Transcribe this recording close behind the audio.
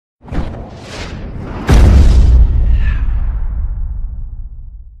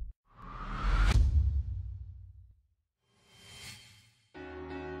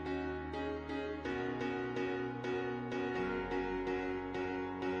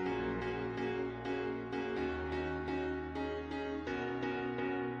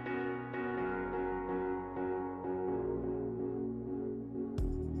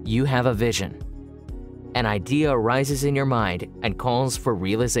You have a vision. An idea arises in your mind and calls for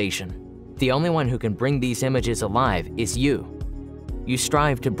realization. The only one who can bring these images alive is you. You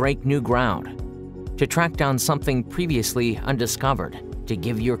strive to break new ground, to track down something previously undiscovered, to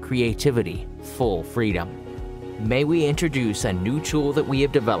give your creativity full freedom. May we introduce a new tool that we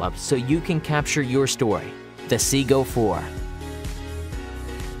have developed so you can capture your story, the CGO4.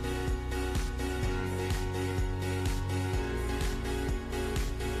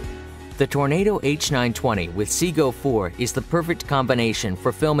 The Tornado H920 with CGO4 is the perfect combination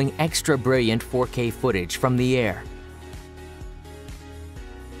for filming extra brilliant 4K footage from the air.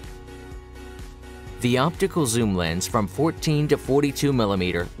 The optical zoom lens from 14 to 42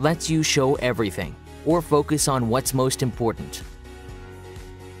 mm lets you show everything or focus on what's most important.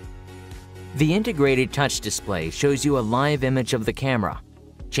 The integrated touch display shows you a live image of the camera.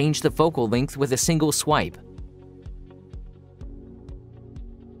 Change the focal length with a single swipe.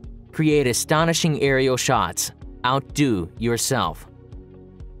 Create astonishing aerial shots. Outdo yourself.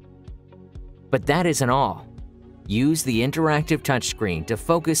 But that isn't all. Use the interactive touchscreen to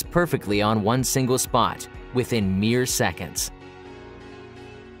focus perfectly on one single spot within mere seconds.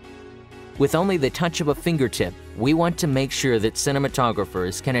 With only the touch of a fingertip, we want to make sure that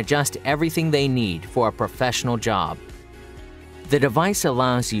cinematographers can adjust everything they need for a professional job. The device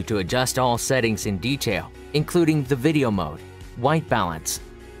allows you to adjust all settings in detail, including the video mode, white balance,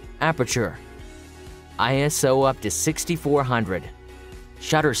 aperture, ISO up to 6400,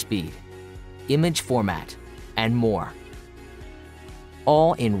 shutter speed, image format, and more.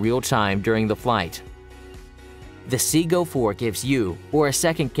 All in real time during the flight. The CGO4 gives you, or a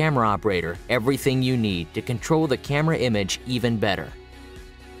second camera operator, everything you need to control the camera image even better.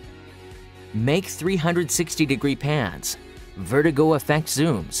 Make 360-degree pans, vertigo effect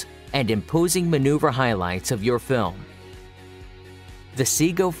zooms, and imposing maneuver highlights of your film. The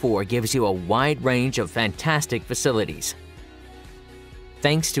CGO4 gives you a wide range of fantastic facilities.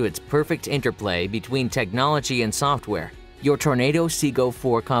 Thanks to its perfect interplay between technology and software, your Tornado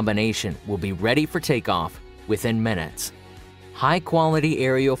CGO4 combination will be ready for takeoff within minutes. High-quality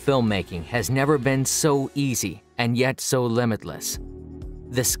aerial filmmaking has never been so easy and yet so limitless.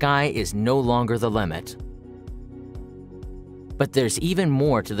 The sky is no longer the limit. But there's even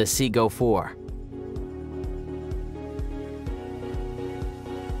more to the CGO4.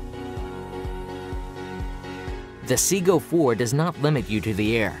 The CGO4 does not limit you to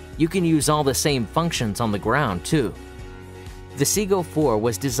the air. You can use all the same functions on the ground too. The CGO4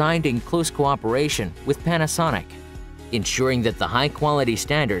 was designed in close cooperation with Panasonic, ensuring that the high-quality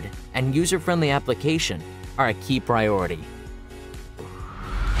standard and user-friendly application are a key priority.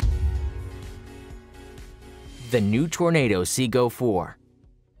 The new Tornado CGO4.